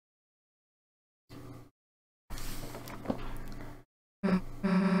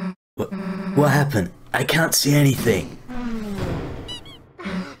What happened? I can't see anything.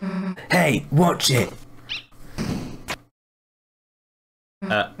 Hey, watch it.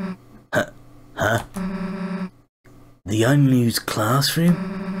 Huh? The unused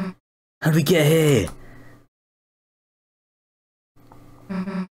classroom? How'd we get here?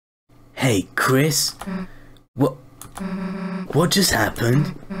 Hey, Chris? What just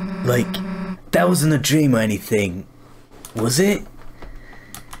happened? Like, that wasn't a dream or anything, was it?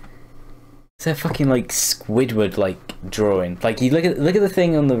 It's a fucking like Squidward like drawing. Like, you look at the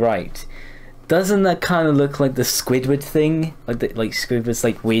thing on the right. Doesn't that kind of look like the Squidward thing? Like Squidward's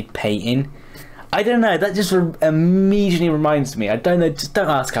like weird painting. I don't know. That just immediately reminds me. I don't know. Just don't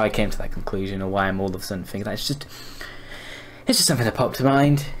ask how I came to that conclusion or why I'm all of a sudden thinking that. It's just something that popped to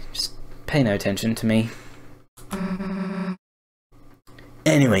mind. Just pay no attention to me.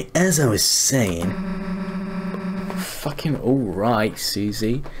 Anyway, as I was saying, fucking alright,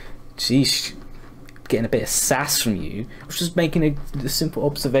 Susie. She's getting a bit of sass from you. I was just making a simple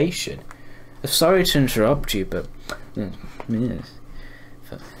observation. I'm sorry to interrupt you, but yes.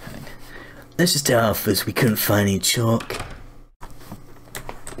 Let's just tell Alphas we couldn't find any chalk.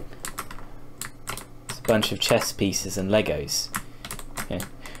 It's a bunch of chess pieces and Legos. Yeah.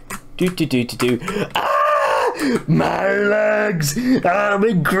 Do. Ah! My legs! I'm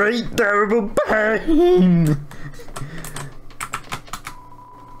in great terrible pain!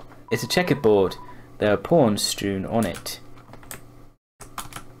 It's a checkerboard. There are pawns strewn on it.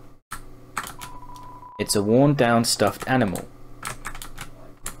 It's a worn down stuffed animal.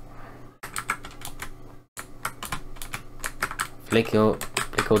 Flick all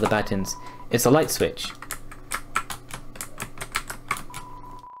the buttons. It's a light switch.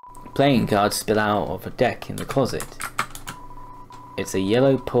 Playing cards spill out of a deck in the closet. It's a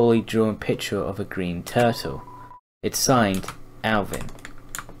yellow poorly drawn picture of a green turtle. It's signed Alvin.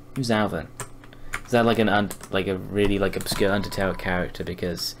 Who's Alvin? Is that like a really like obscure Undertale character?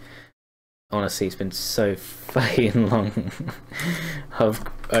 Because honestly, it's been so fucking long.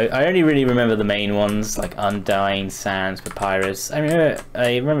 I only really remember the main ones like Undying, Sands, Papyrus. I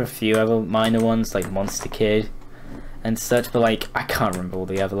remember a few other minor ones like Monster Kid and such, but like I can't remember all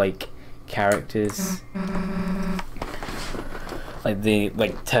the other like characters. Like the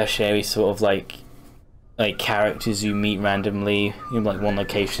tertiary sort of like characters you meet randomly in like one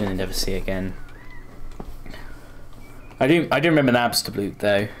location and never see again. I do remember the Absolute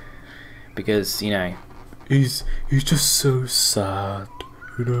though, because you know he's just so sad,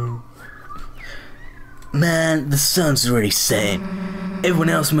 you know. Man, the sun's already setting. Everyone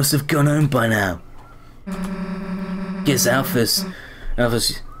else must have gone home by now. Guess Alphys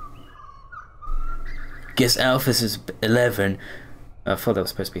is 11. I thought that was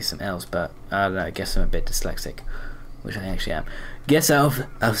supposed to be something else, but I don't know, I guess I'm a bit dyslexic, which I actually am. Guess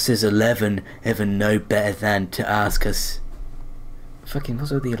Alphys is 11, ever know better than to ask us. Fucking, what's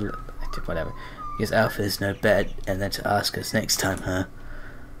with the whatever. Guess Alphys know better and then to ask us next time, huh?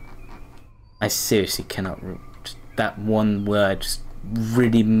 I seriously cannot. That one word just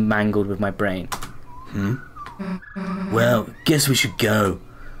really mangled with my brain. Well, guess we should go.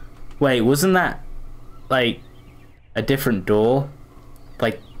 Wait, wasn't that like a different door?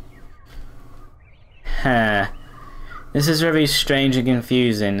 Like, this is very strange and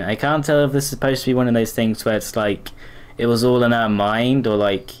confusing. I can't tell if this is supposed to be one of those things where it's like it was all in our mind, or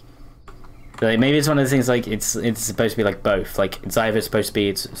like maybe it's one of the things like it's supposed to be like both. Like it's either supposed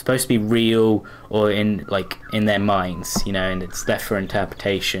to be real or in their minds, you know, and it's left for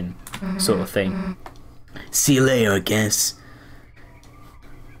interpretation, sort of thing. See you later, I guess.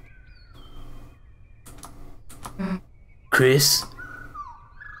 Chris?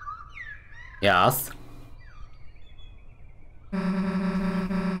 Yes?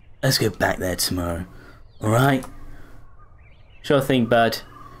 Let's go back there tomorrow, alright? Sure thing, bud.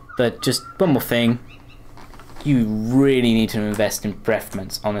 But just one more thing. You really need to invest in breath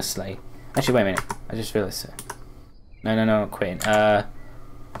mints, honestly. Actually, wait a minute. I just realised it. No, I'm quitting. No,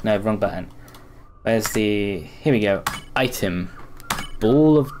 wrong button. Where's the... Here we go. Item.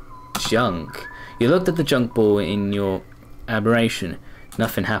 Ball of junk. You looked at the junk ball in your aberration.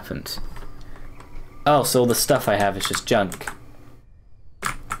 Nothing happened. Oh, so all the stuff I have is just junk.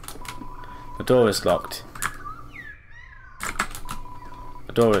 The door is locked.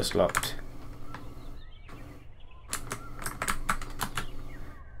 The door is locked.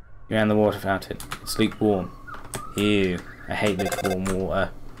 You're around the water fountain. It's lukewarm. Ew. I hate lukewarm water.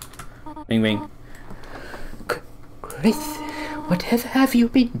 Ring ring. Chris, whatever have you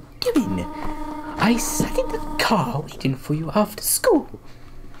been doing? I sat in the car waiting for you after school.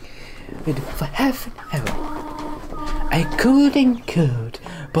 For half an hour. I could,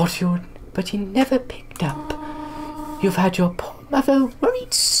 bought your but he never picked up. You've had your poor mother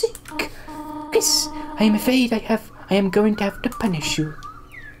worried sick. Chris, I am afraid I am going to have to punish you.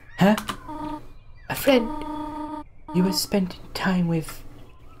 Huh? A friend? You were spending time with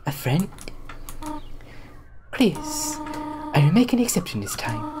a friend? Chris, I will make an exception this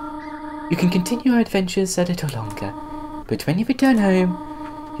time. You can continue our adventures a little longer, but when you return home,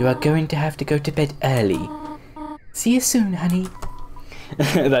 you are going to have to go to bed early. See you soon, honey.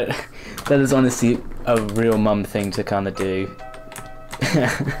 that is honestly a real mum thing to kind of do.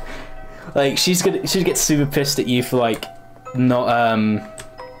 Like she'd get super pissed at you for like not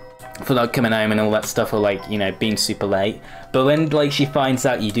coming home and all that stuff, or like, you know, being super late. But when like she finds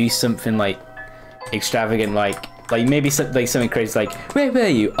out you do something like extravagant, like maybe something crazy, like, where were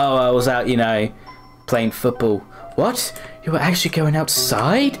you? Oh, I was out, you know, playing football. What? You were actually going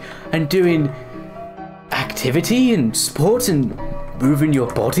outside and doing activity and sports and moving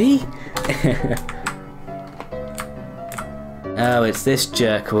your body? Oh, it's this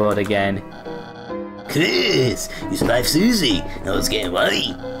jerkwad again. Chris, you survived Susie. I was getting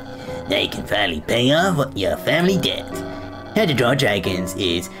worried. Now you can finally pay off your family debt. How to Draw Dragons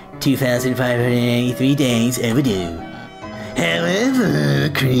is 2,583 days overdue. However,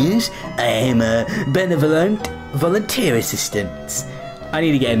 Chris, I am a benevolent volunteer assistant. I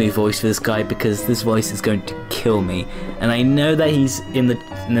need to get a new voice for this guy because this voice is going to kill me, and I know that he's in the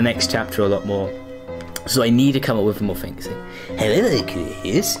next chapter a lot more, so I need to come up with more things. However,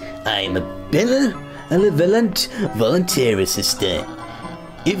 Chris, I am a benevolent volunteer assistant.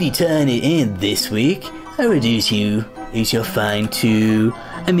 If you turn it in this week, I'll reduce your fine to,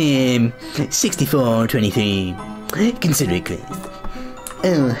 64.23. Consider it, Chris.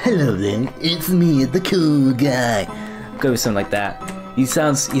 Oh, hello there. It's me, the cool guy. Go with something like that. He's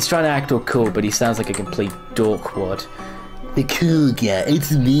trying to act all cool, but he sounds like a complete dorkwad. The cool guy,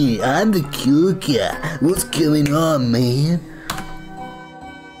 it's me. I'm the cool guy. What's going on, man?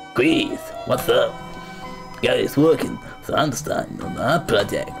 Chris, what's up? Guys working for Undertale on our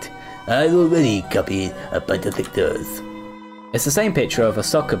project. I've already copied a bunch of pictures. It's the same picture of a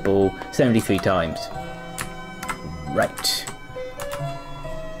soccer ball 73 times. Right.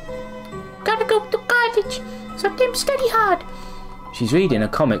 Gotta go to college, so Tim study hard. She's reading a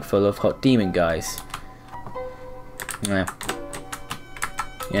comic full of hot demon guys. Yeah.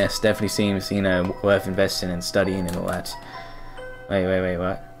 Yes, definitely seems, you know, worth investing in studying and all that. Wait,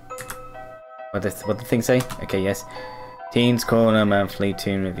 what? What did the thing say? Okay, yes. Teens Corner Monthly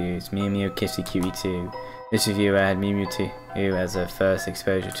Toon Reviews. Mew Mew Kissy Cutie 2. This review had Mew Mew 2 as a first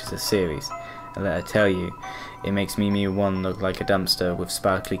exposure to the series. And let I tell you, it makes Mew Mew 1 look like a dumpster with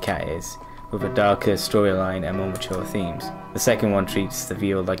sparkly cat ears, with a darker storyline and more mature themes. The second one treats the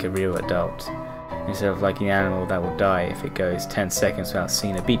viewer like a real adult, instead of like an animal that will die if it goes 10 seconds without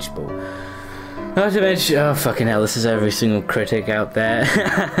seeing a beach ball. Not to mention, oh fucking hell, this is every single critic out there.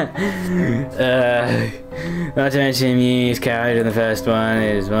 Not to mention, Mew's character in the first one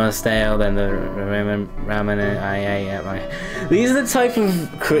is more stale than the ramen I ate at my... These are the type of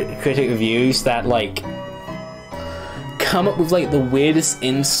critic reviews that, like, come up with, like, the weirdest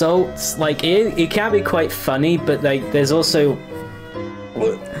insults. Like, it can be quite funny, but, like, there's also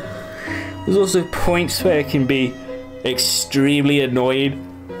points where it can be extremely annoyed.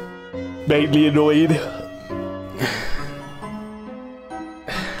 Vaguely annoyed.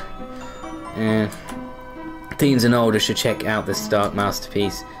 Teens and older should check out this dark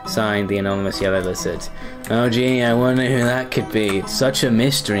masterpiece, signed the anonymous yellow lizard. Oh gee, I wonder who that could be. It's such a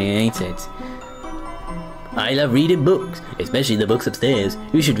mystery, ain't it? I love reading books, especially the books upstairs.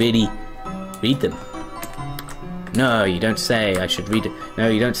 You should really read them. No, you don't say. I should read it. No,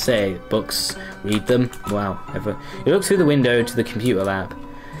 you don't say. Books, read them. Wow. You look through the window to the computer lab.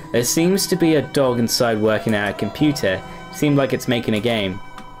 There seems to be a dog inside working at a computer. Seems like it's making a game.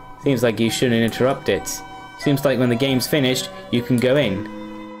 Seems like you shouldn't interrupt it. Seems like when the game's finished, you can go in.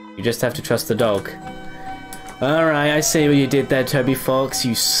 You just have to trust the dog. Alright, I see what you did there, Toby Fox.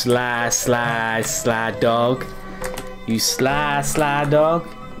 You sly dog. You sly dog.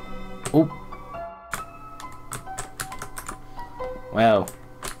 Oh. Well,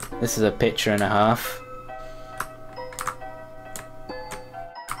 this is a picture and a half.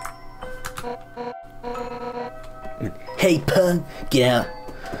 Hey punk, get out.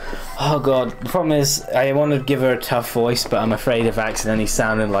 Oh god, the problem is I want to give her a tough voice, but I'm afraid of accidentally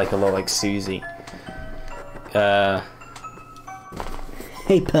sounding like a lot like Susie. Hey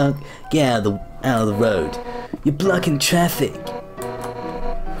punk, get out of the road. You're blocking traffic.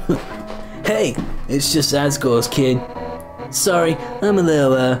 Hey, it's just Asgore's kid. Sorry, I'm a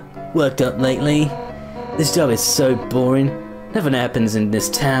little worked up lately. This job is so boring. Nothing happens in this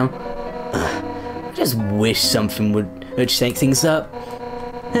town. just wish something would shake things up.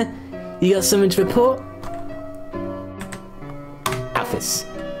 Huh, you got something to report? Alphys.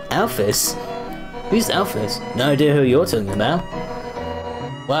 Alphys? Who's Alphys? No idea who you're talking about.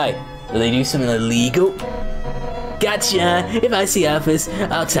 Why? Will they do something illegal? Gotcha! If I see Alphys,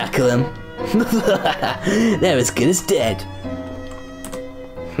 I'll tackle them. They're as good as dead.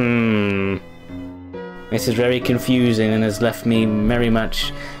 This is very confusing and has left me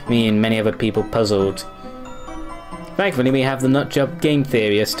me and many other people puzzled. Thankfully we have the nutjob game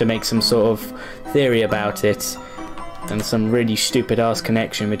theorist to make some sort of theory about it, and some really stupid ass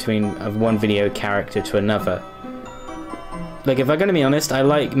connection between one video character to another. Like, if I'm gonna be honest, I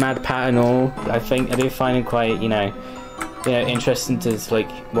like Mad Pat and all. I do find him quite, you know, interesting to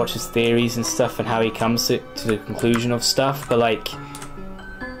like watch his theories and stuff and how he comes to the conclusion of stuff. But like,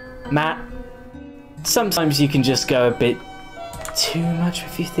 Matt, sometimes you can just go a bit too much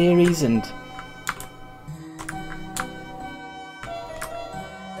with your theories and.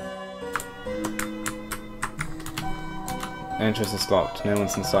 Entrance is locked. No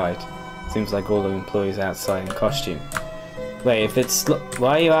one's inside. Seems like all the employees are outside in costume. Wait, if it's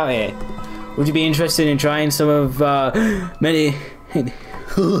why are you out here? Would you be interested in trying some of many?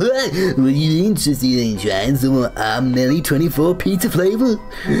 Were you interested in trying some of our Melly 24 pizza flavor?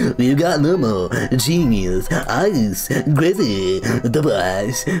 We've got normal, genius, ice, grizzly, double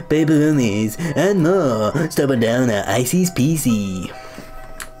ice, pepperonis, and more. Stop it down at Icy's PC.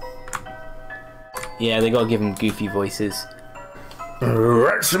 Yeah, they gotta give them goofy voices.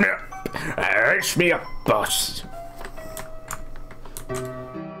 Race me up! Race me up, boss!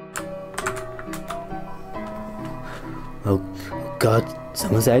 Oh God,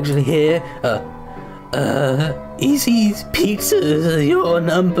 someone's actually here. Easy's Pizza is your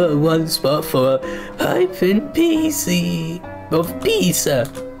 #1 spot for a piping PC of pizza.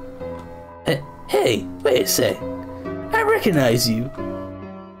 Hey, wait a sec. I recognize you.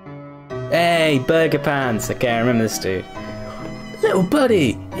 Hey, Burger Pants! I can't remember this dude. Little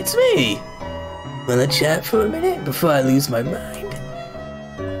buddy, it's me. Wanna chat for a minute before I lose my mind?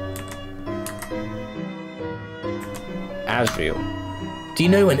 Asriel. Do you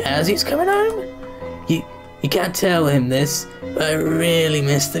know when Azzy's coming home? You can't tell him this, but I really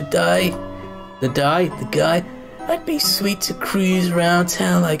miss the guy. The guy. I'd be sweet to cruise around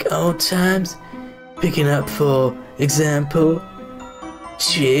town like old times, picking up, for example,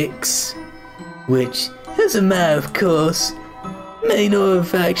 chicks, which, as a matter of course, may not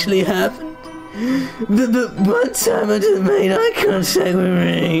have actually happened. But one time I just made eye contact with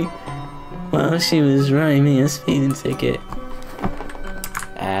me while she was writing me a speeding ticket.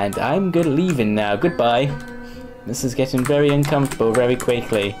 And I'm good leaving now. Goodbye. This is getting very uncomfortable very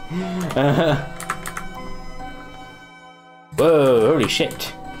quickly. Whoa, holy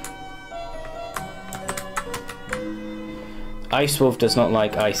shit. Ice Wolf does not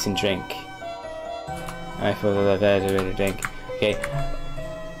like ice and drink. I thought I've had a drink. Okay.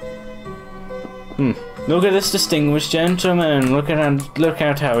 Look at this distinguished gentleman. Look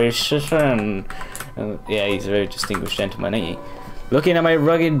at how he's sitting. Yeah, he's a very distinguished gentleman, ain't he? Looking at my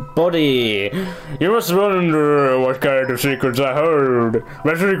rugged body. You must wonder what kind of secrets I hold.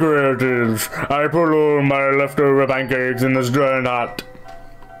 My secret is I put all my leftover pancakes in this giant hat.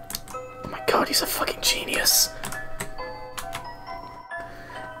 Oh my god, he's a fucking genius.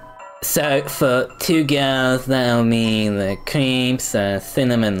 So, for 2 girls, that'll mean the creeps, a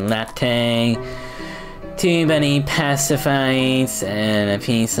cinnamon latte, 2 bunny pacifies, and a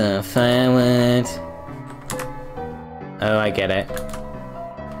piece of firewood. Oh, I get it.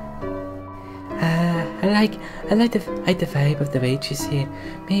 I like the vibe of the waitress here.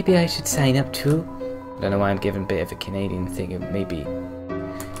 Maybe I should sign up too. I don't know why I'm giving a bit of a Canadian thing, maybe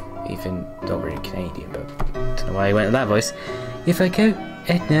even not really Canadian, but I don't know why I went with that voice. If I go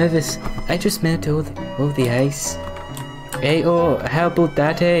nervous, I just melt all the ice. Hey, oh, how about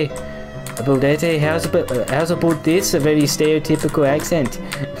that, eh? How's about this? A very stereotypical accent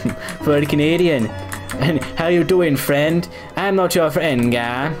for a Canadian. And how you doing, friend? I'm not your friend,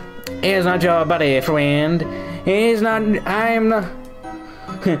 guy. He's not your buddy, friend. I'm not...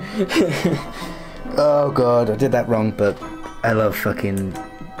 Oh god, I did that wrong, but I love fucking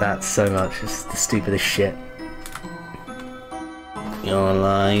that so much. It's the stupidest shit. You're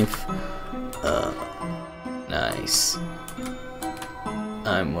alive. Nice.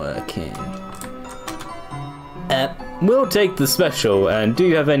 I'm working. We'll take the special, and do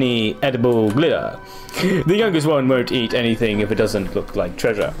you have any edible glitter? The youngest one won't eat anything if it doesn't look like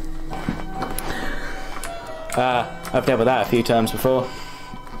treasure. I've dealt with that a few times before.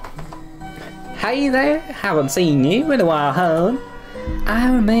 Hey there, haven't seen you in a while, huh? I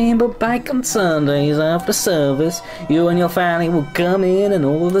remember back on Sundays after service, you and your family would come in and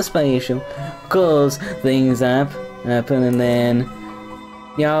order the special. Cause things happen and then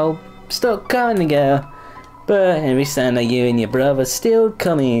y'all stopped coming together. But every Sunday you and your brother still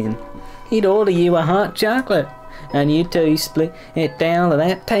come in. He'd order you a hot chocolate, and you two split it down to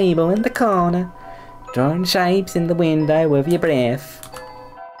that table in the corner, drawing shapes in the window with your breath.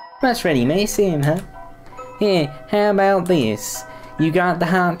 That's really missing, huh? Here, how about this? You got the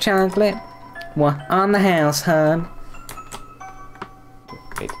hot chocolate? What on the house, hon?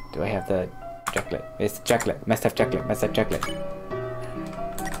 Wait, do I have the chocolate? It's chocolate. Must have chocolate. Must have chocolate.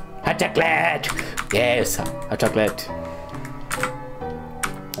 Hot chocolate! Yes, hot chocolate.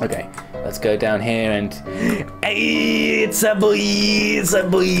 Okay, let's go down here and... Hey, it's a boy! It's a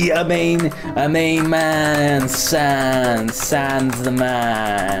boy! I mean man! Sans the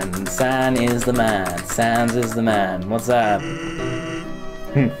man! San is the man! Sans is the man! What's up?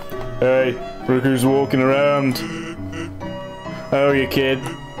 Hey, look who's walking around. How are you, kid?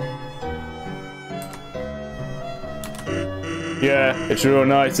 Yeah, it's real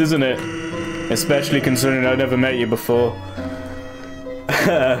nice, isn't it? Especially considering I've never met you before.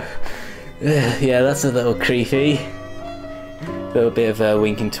 Yeah, that's a little creepy. A little bit of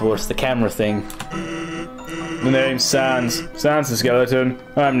winking towards the camera thing. The name's Sans. Sans the skeleton.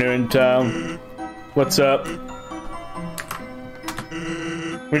 I'm new in town. What's up?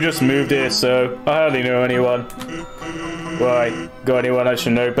 We just moved here, so I hardly know anyone. Why? Got anyone I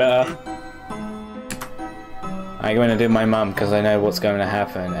should know better? I'm going to do my mum because I know what's going to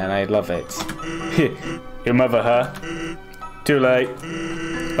happen and I love it. Your mother, huh? Too late.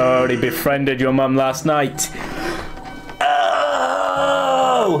 I already befriended your mum last night.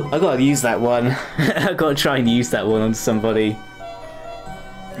 Oh! I gotta use that one. I gotta try and use that one on somebody.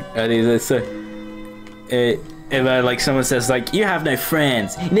 If like someone says like, you have no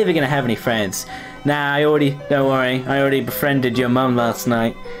friends, you're never gonna have any friends. Nah, don't worry, I already befriended your mum last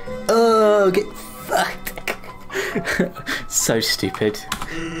night. Oh, get fucked. So stupid.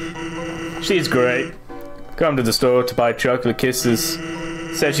 She's great. Come to the store to buy chocolate kisses.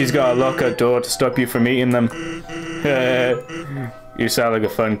 Said she's got a locker door to stop you from eating them. You sound like a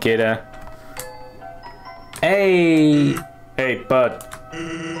fun kid, huh? Hey! Hey, bud.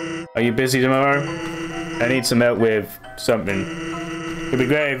 Are you busy tomorrow? I need some help with something. It'd be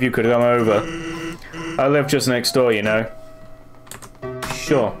great if you could come over. I live just next door, you know.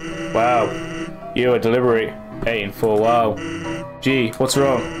 Sure. Wow. You're a delivery agent for a while. Gee, what's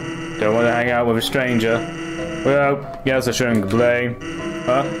wrong? Don't want to hang out with a stranger. Well, guess I shouldn't complain.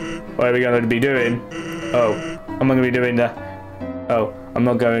 Huh? What are we going to be doing? Oh, I'm not going to be doing that. Oh, I'm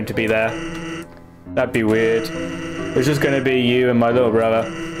not going to be there. That'd be weird. It's just going to be you and my little brother.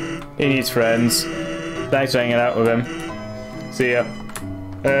 He needs friends. Thanks for hanging out with him. See ya.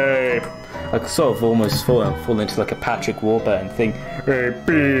 Hey. I sort of almost fall into like a Patrick Warburton thing. Hey,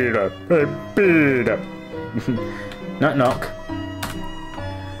 Peter. Hey, Peter. Knock knock.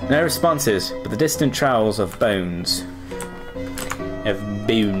 No responses, but the distant trowels of bones. Of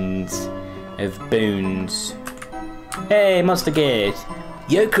bones. Hey, Monster Kid.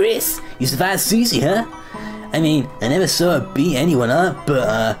 Yo, Chris, you survived Susie, huh? I mean, I never saw her beat anyone up,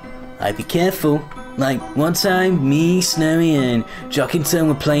 but, I'd be careful. Like, one time, me, Snowy, and Jockington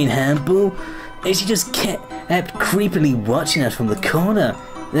were playing handball, and she just kept creepily watching us from the corner.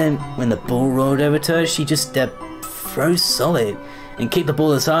 Then, when the ball rolled over to her, she just, froze solid, and kicked the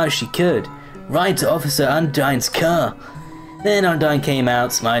ball as hard as she could, right to Officer Undyne's car. Then Undyne came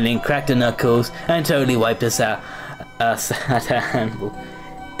out, smiling, cracked her knuckles, and totally wiped us at her handball.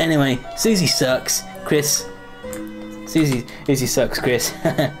 Anyway, Susie sucks, Chris. Susie sucks, Chris.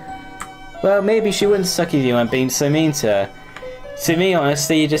 Well, maybe she wouldn't suck if you weren't being so mean to her. To me,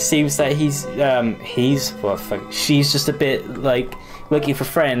 honestly, it just seems that she's just a bit, like, looking for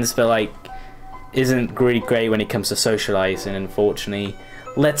friends, but, like, isn't really great when it comes to socializing, unfortunately.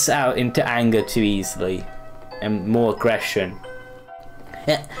 Lets out into anger too easily. And more aggression.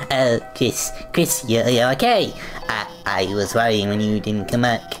 Chris, you're okay? I was worrying when you didn't come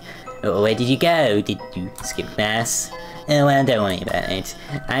back. Where did you go? Did you skip class? Oh, well, don't worry about it.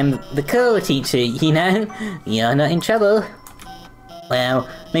 I'm the cool teacher, you know? You're not in trouble. Well,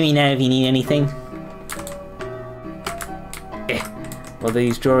 let me know if you need anything. What are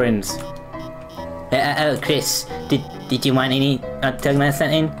these drawings? Chris, did you want any... talking about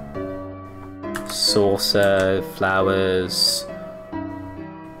something? Saucer, flowers.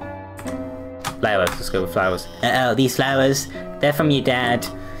 Flowers, let's go with flowers. These flowers, they're from your dad.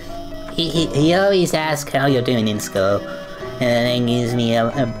 He always asks how you're doing in school, and then gives me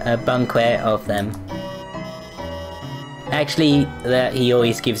a bunquet of them. Actually, he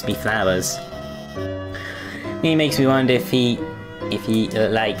always gives me flowers. It makes me wonder if he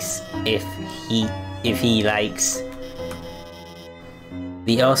likes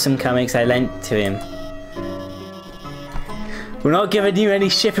the awesome comics I lent to him. We're not giving you any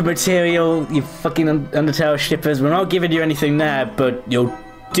shipping material, you fucking Undertale shippers. We're not giving you anything there, but you'll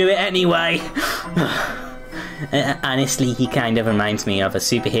do it anyway. Honestly, he kind of reminds me of a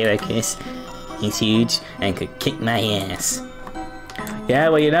superhero kiss. He's huge and could kick my ass. Yeah,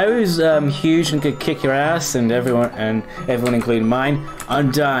 well, you know who's huge and could kick your ass, and everyone including mine?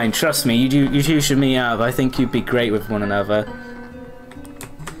 Undyne. Trust me, you two should meet up. I think you'd be great with one another.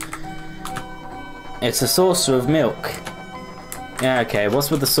 It's a saucer of milk. Yeah, okay.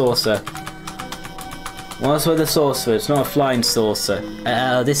 What's with the saucer? What's with the saucer? It's not a flying saucer.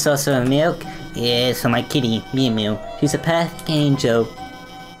 Oh, this saucer of milk? Yeah, for my kitty, Mew Mew. She's a perfect angel.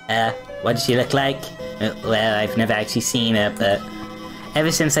 What does she look like? Well, I've never actually seen her, but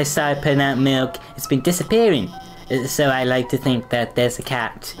ever since I started putting out milk, it's been disappearing. So I like to think that there's a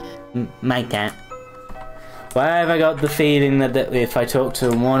cat. My cat. Why have I got the feeling that if I talk to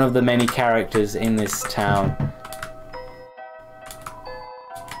one of the many characters in this town...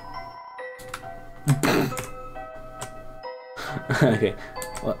 Okay.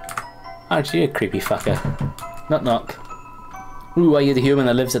 What? Aren't you a creepy fucker? Knock knock. Ooh, are you the human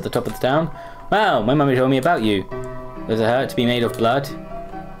that lives at the top of the town? Wow, my mummy told me about you. Does it hurt to be made of blood?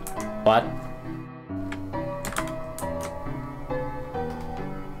 What?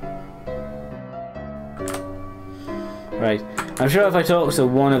 Right. I'm sure if I talk to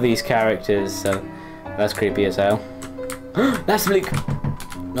one of these characters, so that's creepy as hell. That's Malik!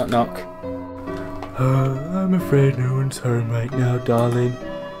 Knock knock. I'm afraid no one's home right now, darling.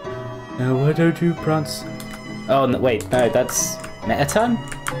 Now why don't you prance... Oh, no, wait, no, that's... Metaton?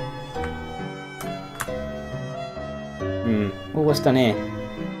 Oh, what's done here?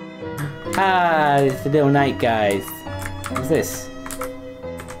 Ah, it's the little night guys. What's this?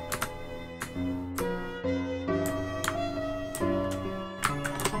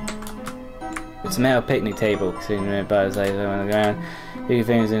 It's a metal picnic table, sitting by the side on the ground. Stick your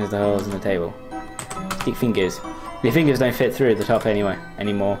fingers into the holes in the table. Stick fingers. Your fingers don't fit through the top anymore.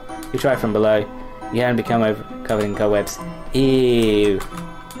 You try from below. Your hand become covered in cobwebs. Ew.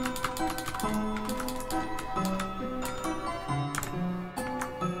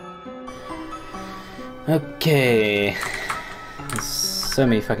 Okay. There's so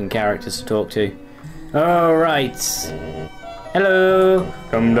many fucking characters to talk to. Alright. Hello.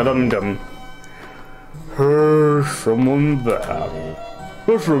 Dum da dum dum. There's someone there.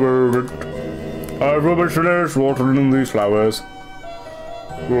 Just remember it. I've rubbish and there's water in these flowers.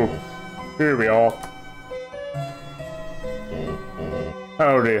 Oh, here we are.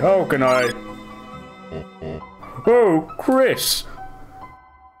 Howdy, how can I... Oh, Chris!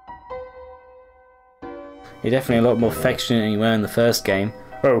 You're definitely a lot more affectionate than you were in the first game.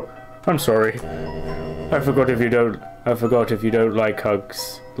 Oh, I'm sorry. I forgot if you don't like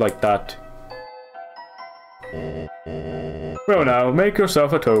hugs like that. Well now, make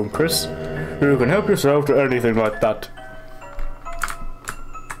yourself at home, Chris. You can help yourself to anything like that.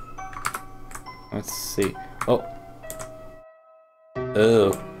 Let's see. Oh.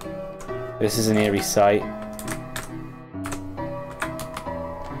 Oh. This is an eerie sight.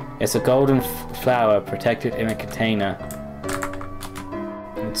 It's a golden flower protected in a container.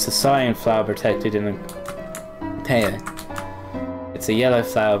 It's a cyan flower protected in a container. It's a yellow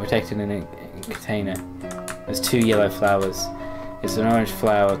flower protected in a container. There's 2 yellow flowers. It's an orange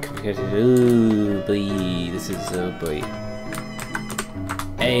flower protected. Ooh, boy. This is oh boy.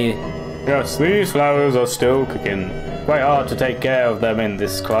 Hey. Yes, these flowers are still cooking. Quite hard to take care of them in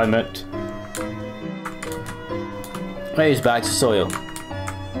this climate. Raise back to soil.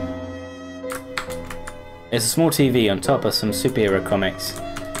 It's a small TV on top of some superhero comics.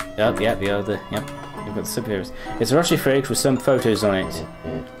 Yep, you've got the superheroes. It's a rusty fridge with some photos on it.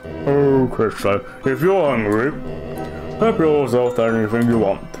 Oh, Chris, if you're hungry, help yourself to anything you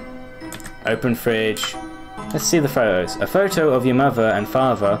want. Open fridge. Let's see the photos. A photo of your mother and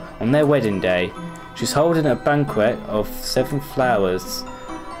father on their wedding day. She's holding a banquet of 7 flowers.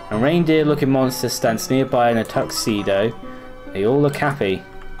 A reindeer-looking monster stands nearby in a tuxedo. They all look happy.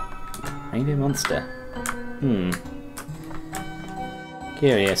 Reindeer monster.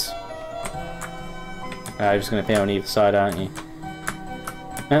 Curious. You're just going to appear on either side, aren't you?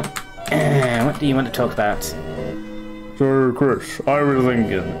 What do you want to talk about? So, Chris, I was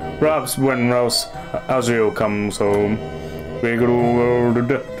thinking, perhaps when Azrael comes home, we could all go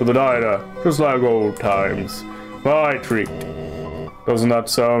to the diner, just like old times. My treat. Doesn't that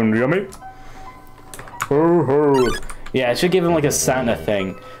sound yummy? Ho ho. Yeah, it should give him like a Santa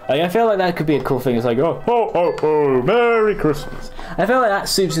thing. Like, I feel like that could be a cool thing. It's like, oh, ho, ho, ho, Merry Christmas. I feel like that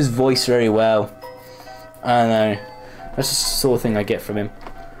suits his voice very well. I don't know. That's just the sort of thing I get from him.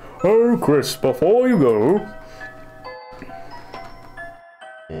 Oh, Chris, before you go...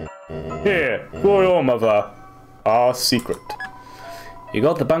 Here, for your mother. Our secret. You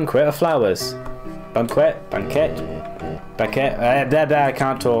got the banquet of flowers. Banquet? Banquet? Banquet? I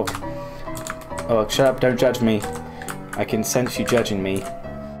can't talk. Oh, shut up, don't judge me. I can sense you judging me.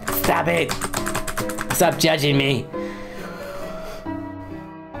 Stop it! Stop judging me!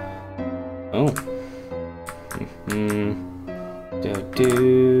 Oh.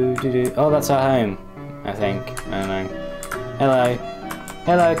 Oh, that's our home, I think. I don't know. Hello.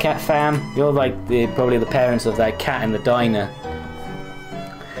 Hello, cat fam. You're like probably the parents of that cat in the diner.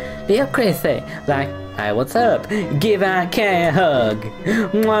 Dear Chrissy, like, hi, what's up? Give our cat a hug.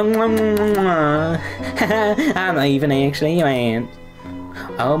 Mwah, mwah, mwah, mwah. I'm not even actually your aunt.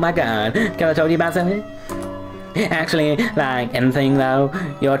 Oh my god, can I tell you about something? Actually, like anything though,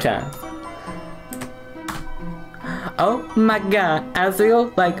 your turn. Oh my god, I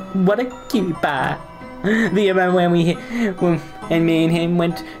feel like what a cutie pie. Do you remember when and me and him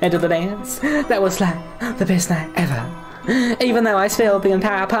went into the dance? That was like the best night ever. Even though I spilled the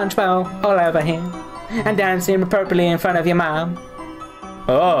entire punch bowl all over him and danced inappropriately in front of your mom.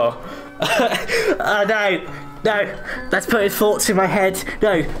 Oh. Oh no, no, that's putting thoughts in my head.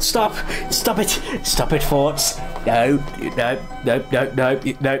 No, stop it, thoughts. No, you're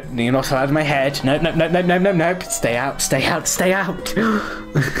not allowed in my head. No, stay out.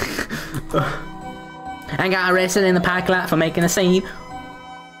 I got arrested in the parking lot for making a scene.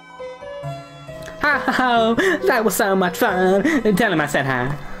 Oh, that was so much fun. Tell him I said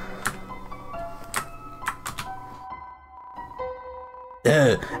hi.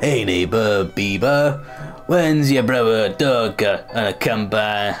 Hey neighbor, Bieber. When's your brother dog gonna come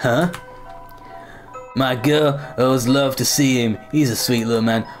by, huh? My girl, I always love to see him. He's a sweet little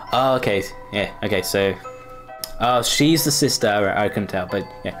man. Oh, okay. Yeah, okay, so... Oh, she's the sister. I couldn't tell, but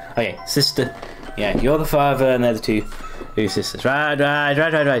yeah. Okay, sister. Yeah, you're the father and they're the two sisters.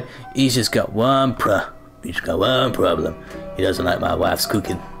 Right. He's just got one problem. He doesn't like my wife's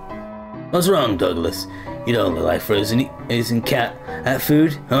cooking. What's wrong, Douglas? You don't look like frozen cat at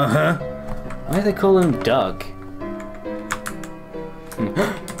food, Why do they call him Doug?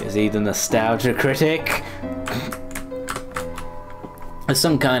 Is he the nostalgia critic? There's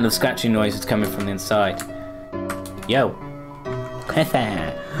some kind of scratching noise that's coming from the inside. Yo.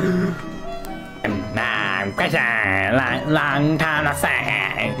 Long time no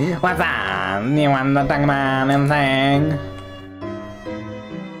see. What's up? You want to talk about anything?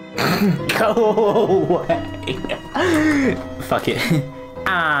 Go away. Fuck it.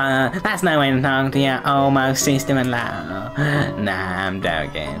 That's no way to talk to your almost sister-in-law. Nah, I'm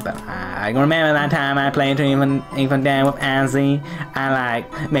joking, but I remember that time I played to even down with Azzy. I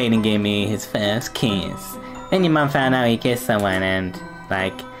made him give me his first kiss. Then your mom found out he kissed someone and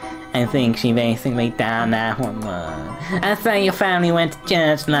I think she basically dialed 911. And so your family went to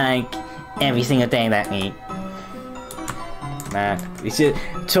church every single day that week. Man,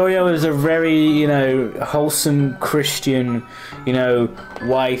 Toyo is a very, wholesome Christian,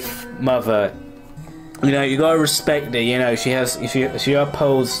 wife, mother. You gotta respect her. She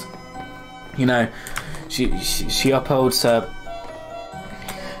upholds, she upholds her.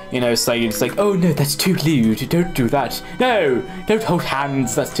 It's like, oh no, that's too lewd. Don't do that. No, don't hold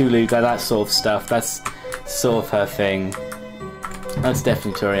hands. That's too lewd. That sort of stuff. That's sort of her thing. That's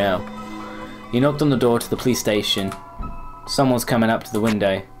definitely Toriel. You knocked on the door to the police station. Someone's coming up to the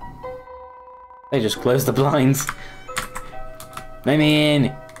window. They just closed the blinds. Let me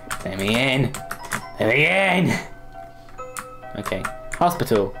in. Let me in. Let me in. Okay.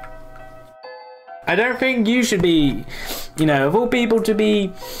 Hospital. I don't think you should be, of all people to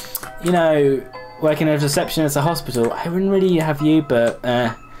be, working as a receptionist at a hospital. I wouldn't really have you, but,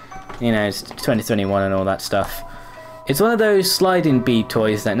 it's 2021 and all that stuff. It's one of those sliding bead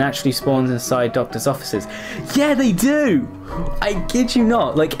toys that naturally spawns inside doctors' offices. Yeah, they do! I kid you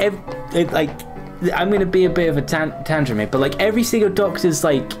not. I'm going to be a bit of a tantrum here, but every single doctor's,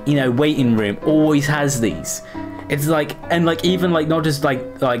 waiting room always has these. It's even not just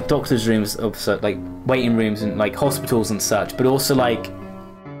doctors' rooms, also waiting rooms and hospitals and such, but also go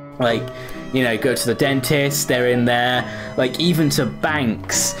to the dentist, they're in there, even to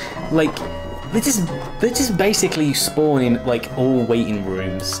banks, they're just basically spawn in all waiting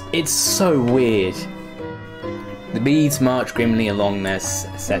rooms. It's so weird. The beads march grimly along their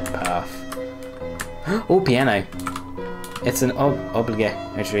set path. Oh, piano. It's an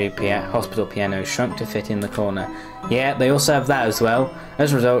obligatory hospital piano shrunk to fit in the corner. Yeah, they also have that as well.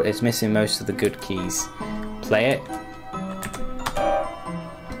 As a result, it's missing most of the good keys. Play it.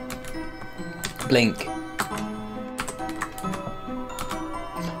 Blink.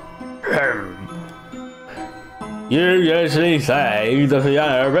 You usually say the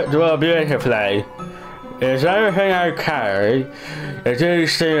piano bit will beautifully. Is everything okay? It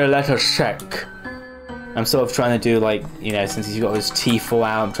does seem a little sick. I'm sort of trying to do like, you know, since he's got his teeth all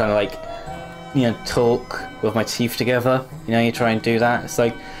out, I'm trying to like, you know, talk with my teeth together. You know, you try and do that. It's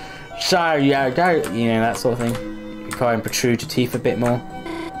like, so yeah, don't, you know, that sort of thing. You try and protrude your teeth a bit more.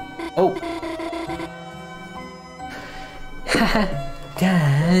 Oh!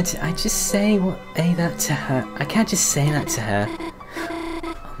 Dad, I just say that to her. I can't just say that to her.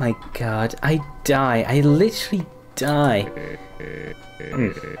 Oh my god, I die. I literally die.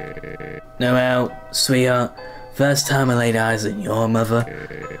 Noel, sweetheart, first time I laid eyes on your mother,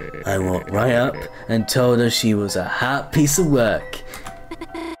 I walked right up and told her she was a hot piece of work.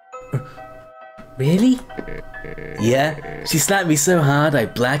 Really? Yeah, she slapped me so hard I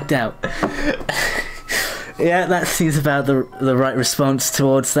blacked out. Yeah, that seems about the right response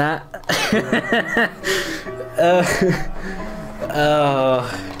towards that.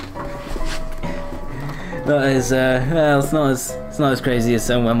 That is well, it's not as crazy as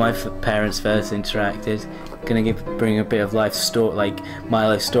when my parents first interacted. Gonna bring a bit of life story, like my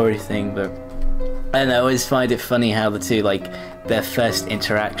life story thing, but I don't know, I always find it funny how the two, like, their first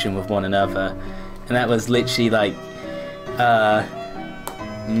interaction with one another, and that was literally like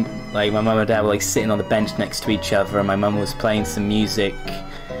my mum and dad were like sitting on the bench next to each other, and my mum was playing some music,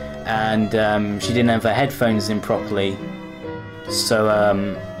 and she didn't have her headphones in properly, so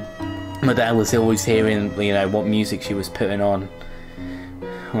my dad was always hearing, you know, what music she was putting on.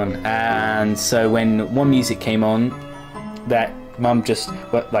 And so when one music came on, that mum just,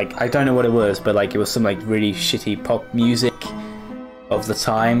 like, I don't know what it was, but like it was some like really shitty pop music of the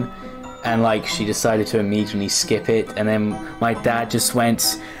time, and like she decided to immediately skip it, and then my dad just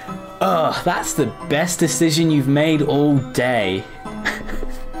went, "Oh, that's the best decision you've made all day."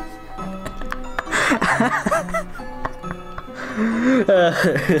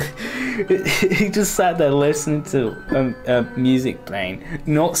 He just sat there listening to music playing,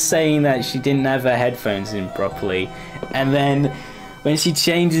 not saying that she didn't have her headphones in properly, and then when she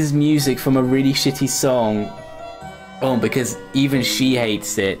changes music from a really shitty song, oh, because even she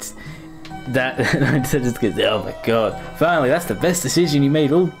hates it, that just goes, "Oh my god, finally, that's the best decision you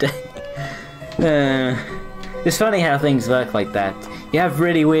made all day." It's funny how things work like that. You have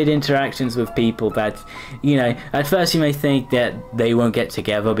really weird interactions with people that, you know, at first you may think that they won't get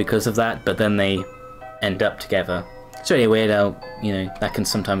together because of that, but then they end up together. It's really weird how, you know, that can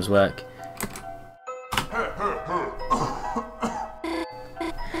sometimes work.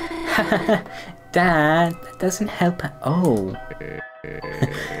 Dad, that doesn't help at all.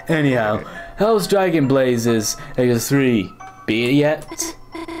 Anyhow, how's Dragon Blazers AO3? Beat it yet?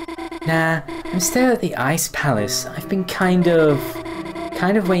 Nah, I'm still at the Ice Palace. I've been kind of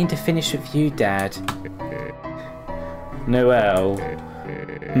waiting to finish with you, Dad. Noel,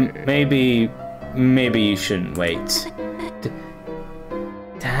 maybe you shouldn't wait.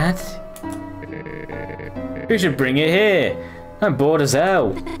 Dad? You should bring it here. I'm bored as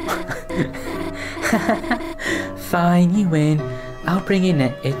hell. Fine, you win. I'll bring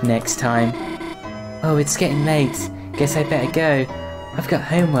it next time. Oh, it's getting late. Guess I better go. I've got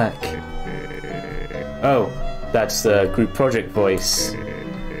homework. Oh, that's the group project voice.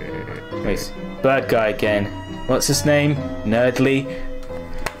 Wait, bad guy again. What's his name? Nerdly.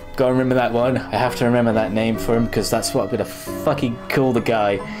 Gotta remember that one. I have to remember that name for him because that's what I'm gonna fucking call the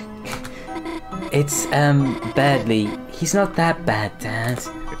guy. It's Badly. He's not that bad, Dad.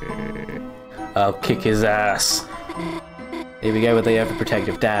 I'll kick his ass. Here we go with the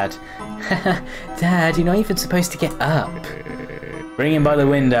overprotective dad. Dad, you're not even supposed to get up. Bring him by the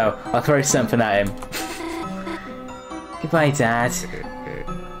window. I'll throw something at him. Goodbye, Dad.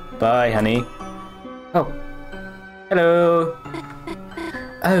 Bye, honey. Oh. Hello.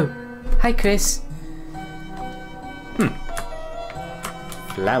 Oh. Hi, Chris.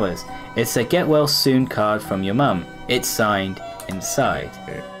 Flowers. It's a get well soon card from your mum. It's signed inside.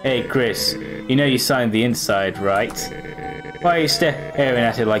 Hey, Chris. You know you signed the inside, right? Why are you staring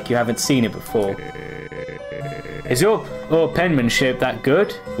at it like you haven't seen it before? Is your penmanship that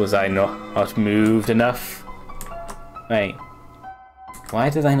good? Was I not moved enough? Wait. Why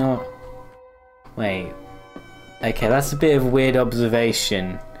did I not... Wait. Okay, that's a bit of a weird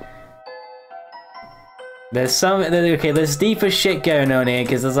observation. There's some... Okay, there's deeper shit going on here,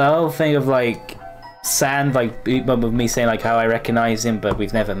 because there's a whole thing of, like... sand, like with me saying like how I recognize him, but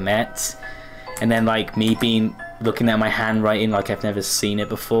we've never met, and then like me looking at my handwriting like I've never seen it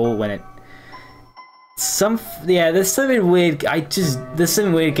before. When it there's something weird. There's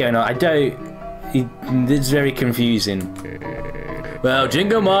something weird going on. It's very confusing. Well,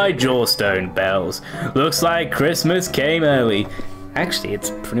 jingle my jawstone bells. Looks like Christmas came early. Actually,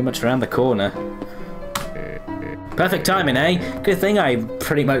 it's pretty much around the corner. Perfect timing, eh? Good thing I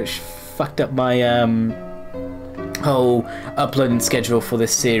pretty much fucked up my whole uploading schedule for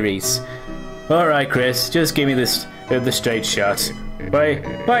this series. Alright, Chris, just give me the straight shot. Why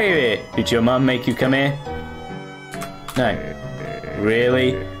are you here? Did your mum make you come here? No.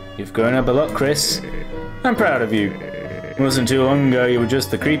 Really? You've grown up a lot, Chris. I'm proud of you. It wasn't too long ago you were just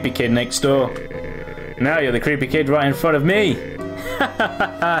the creepy kid next door. Now you're the creepy kid right in front of me.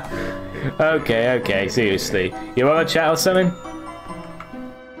 Okay, seriously. You want to chat or something?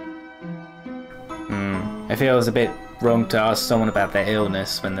 I feel it's a bit wrong to ask someone about their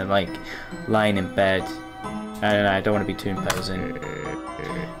illness when they're like lying in bed. I don't know, I don't want to be too imposing.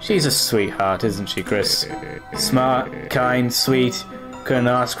 She's a sweetheart, isn't she, Chris? Smart, kind, sweet. Couldn't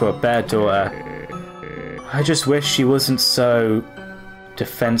ask for a bad daughter. I just wish she wasn't so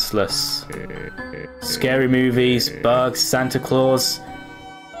defenseless. Scary movies, bugs, Santa Claus.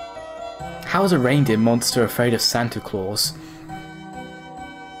 How is a reindeer monster afraid of Santa Claus?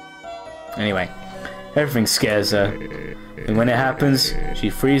 Anyway, everything scares her. And when it happens, she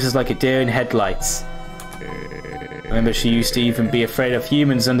freezes like a deer in headlights. Remember, she used to even be afraid of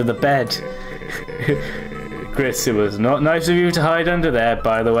humans under the bed. Chris, it was not nice of you to hide under there,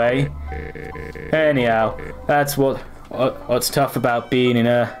 by the way. Anyhow, that's what's tough about being in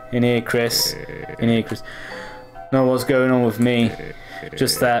here, Chris. Not what's going on with me.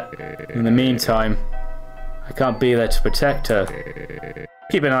 Just that, in the meantime, I can't be there to protect her.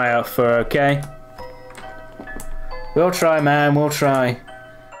 Keep an eye out for her, okay? We'll try, man, we'll try.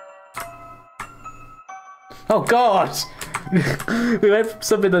 Oh God! We went from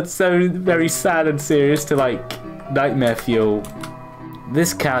something that's so very sad and serious to like nightmare fuel.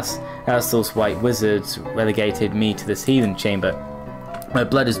 This castle's white wizards relegated me to this heathen chamber. My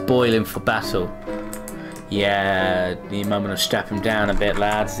blood is boiling for battle. Yeah, need a moment to strap him down a bit,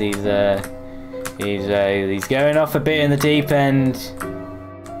 lads. He's going off a bit in the deep end.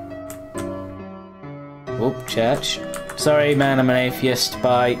 Oh, church. Sorry, man, I'm an atheist.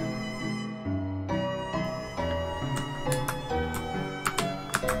 Bye.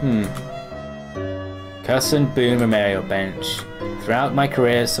 Cuss and boom memorial bench. Throughout my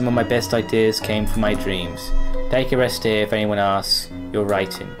career, some of my best ideas came from my dreams. Take a rest here if anyone asks. You're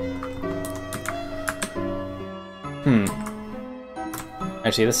writing.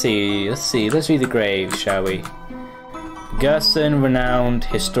 Actually, let's see. Let's read the grave, shall we? Gerson, renowned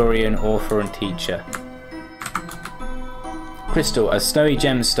historian, author, and teacher. Crystal, a snowy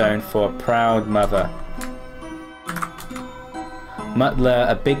gemstone for a proud mother. Mutler,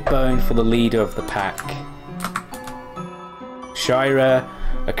 a big bone for the leader of the pack. Shira,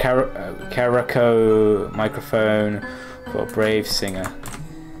 a caraco microphone for a brave singer.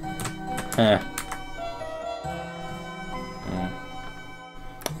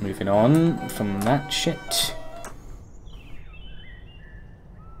 Moving on from that shit.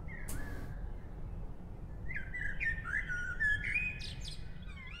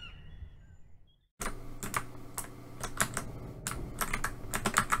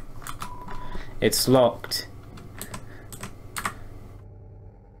 It's locked.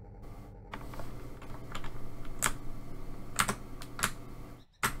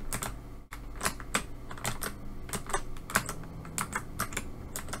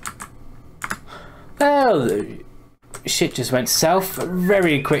 Well, shit just went south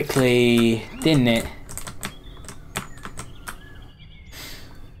very quickly, didn't it?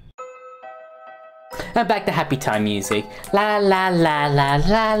 And back to happy time music. La la la la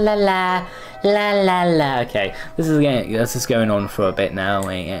la la la la la la. Okay, this is going on for a bit now,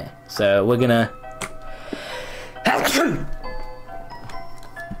 ain't it? So we're gonna.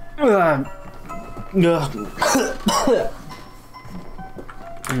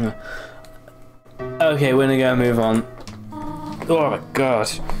 Okay, we're gonna move on. Oh my god.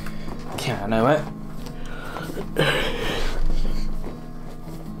 Can't know it.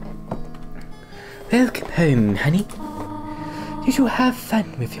 Welcome home, honey. Did you have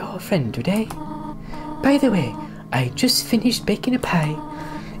fun with your friend today? By the way, I just finished baking a pie.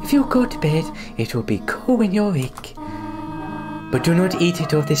 If you go to bed, it will be cool when you're awake. But do not eat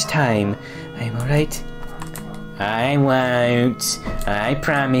it all this time. I'm alright? I won't. I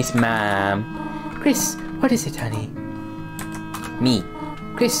promise, Mom. Chris, what is it, honey? Me.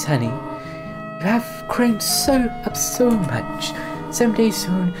 Chris, honey, You have grown up so much. Someday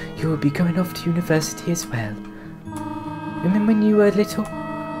soon you will be going off to university as well. Remember when you were little?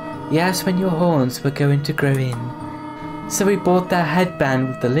 Yes, when your horns were going to grow in. So we bought that headband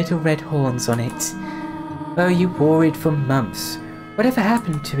with the little red horns on it. Oh, you wore it for months. Whatever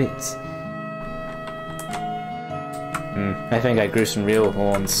happened to it? I think I grew some real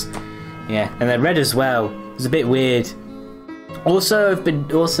horns. Yeah, and they're red as well. It's a bit weird. Also, I've been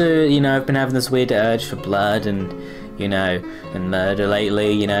having this weird urge for blood and, you know, and murder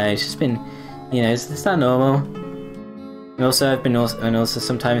lately. You know, it's just been, you know, it's not normal. And also,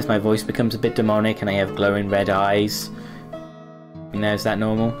 sometimes my voice becomes a bit demonic and I have glowing red eyes. You know, is that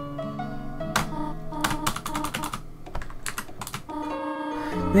normal?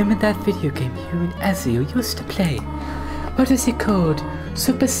 Remember that video game you and Azil used to play? What is it called?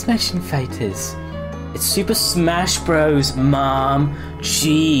 Super Smashing Fighters. It's Super Smash Bros, Mom.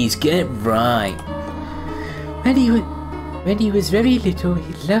 Jeez, get it right. When he was very little,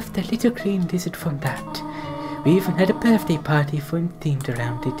 he loved the little green lizard from that. We even had a birthday party for him themed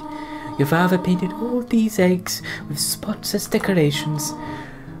around it. Your father painted all these eggs with spots as decorations.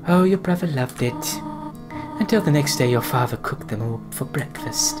 Oh, your brother loved it. Until the next day your father cooked them all for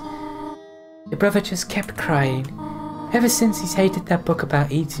breakfast. Your brother just kept crying. Ever since he's hated that book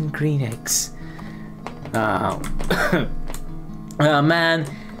about eating green eggs. Oh. Oh man,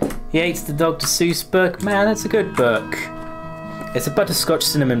 he hates the Dr. Seuss book. Man, that's a good book. It's a butterscotch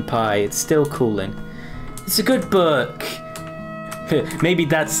cinnamon pie. It's still cooling. It's a good book. Maybe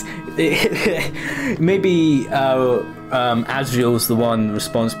that's... Maybe Azriel's the one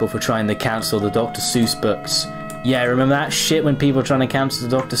responsible for trying to cancel the Dr. Seuss books. Yeah, remember that shit when people were trying to cancel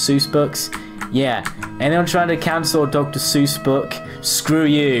the Dr. Seuss books? Yeah, anyone trying to cancel a Dr. Seuss book? Screw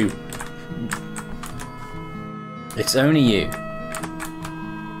you. It's only you.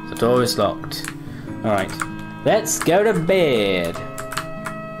 The door is locked. Alright, let's go to bed.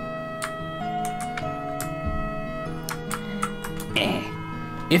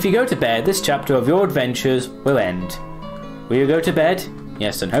 If you go to bed, this chapter of your adventures will end. Will you go to bed?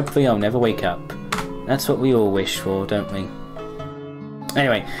 Yes, and hopefully I'll never wake up. That's what we all wish for, don't we?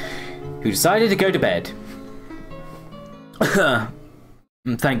 Anyway, who decided to go to bed?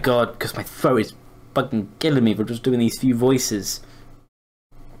 And thank God, because my throat is fucking killing me for just doing these few voices.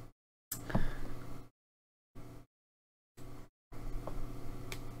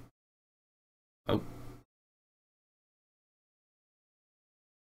 Oh.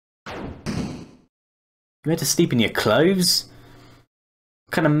 You had to sleep in your clothes?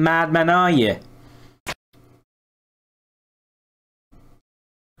 What kind of madman are you?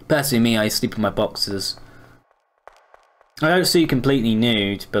 Personally, me, I sleep in my boxers. I don't see you completely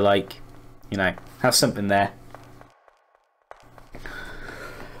nude, but like, you know, have something there.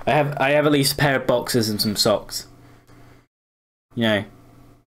 I have at least a pair of boxers and some socks. You know.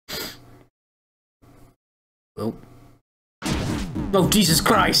 Oh. Oh, Jesus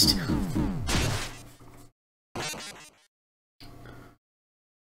Christ!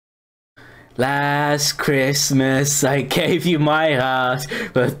 Last Christmas I gave you my heart,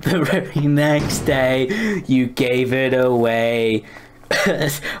 but the very next day you gave it away.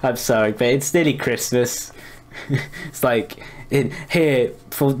 I'm sorry, but it's nearly Christmas. It's like, here,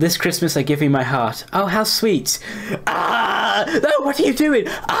 for this Christmas I give you my heart. Oh, how sweet. Ah! No, what are you doing?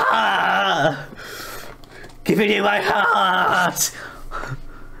 Ah! Giving you my heart!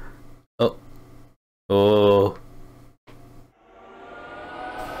 Oh. Oh.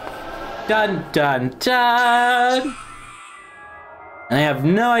 Dun dun dun! And I have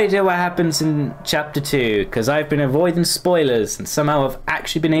no idea what happens in chapter 2, because I've been avoiding spoilers and somehow I've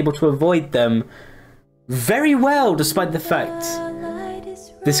actually been able to avoid them very well, despite the fact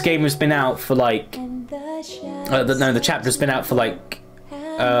this game has been out for like... no, the chapter's been out for like...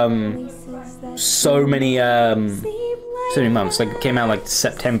 so many months. Like, it came out like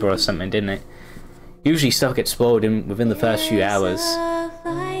September or something, didn't it? Usually stuff gets spoiled within the first few hours.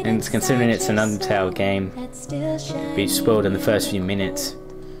 And considering it's an Undertale game, it'd be spoiled in the first few minutes.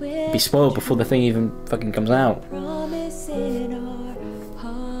 It'd be spoiled before the thing even fucking comes out.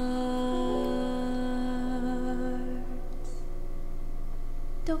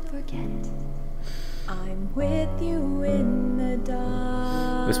 Don't forget, I'm with you in the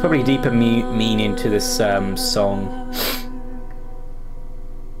dark. There's probably deeper meaning to this song.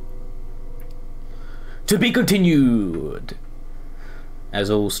 To be continued, as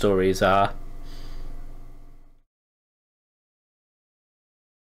all stories are.